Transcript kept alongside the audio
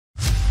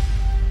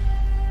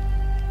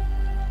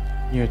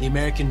You're the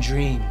American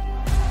dream.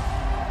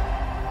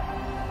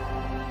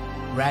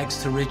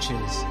 Rags to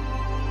riches.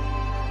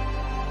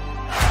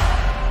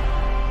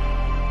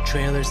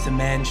 Trailers to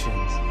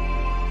mansions.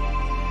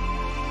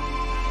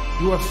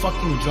 You are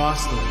fucking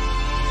Jocelyn.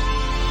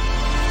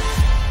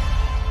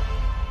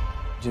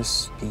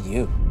 Just be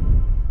you.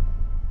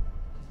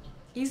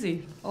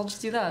 Easy. I'll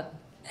just do that.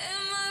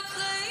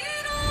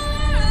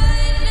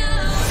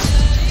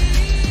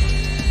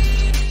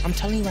 I'm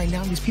telling you right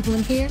now, these people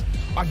in here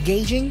are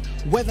gauging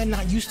whether or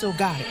not you still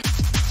got it.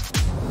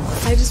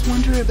 I just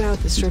wonder about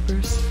the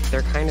strippers.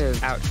 They're kind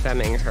of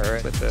out-femming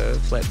her with the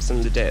flips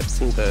and the dips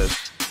and the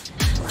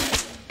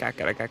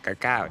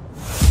gout.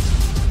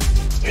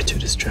 You're too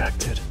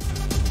distracted.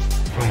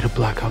 Way to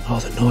block out all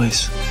the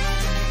noise.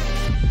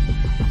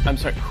 I'm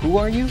sorry, who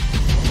are you?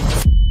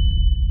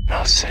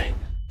 I'll sing.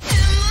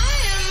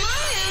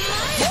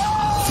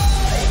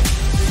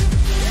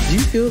 Do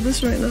you feel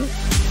this right now?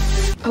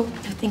 Oh,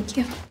 no, thank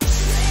you.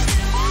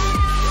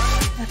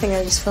 I think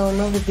I just fell in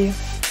love with you.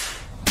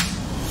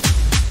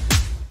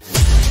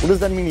 What does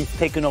that mean he's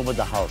taken over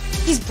the house?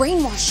 He's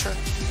brainwashed her.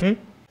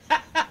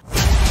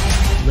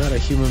 You're not a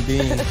human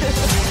being.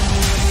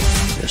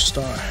 You're a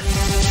star.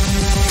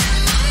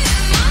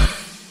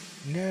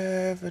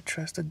 Never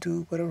trust a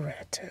dude with a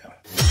rat tail.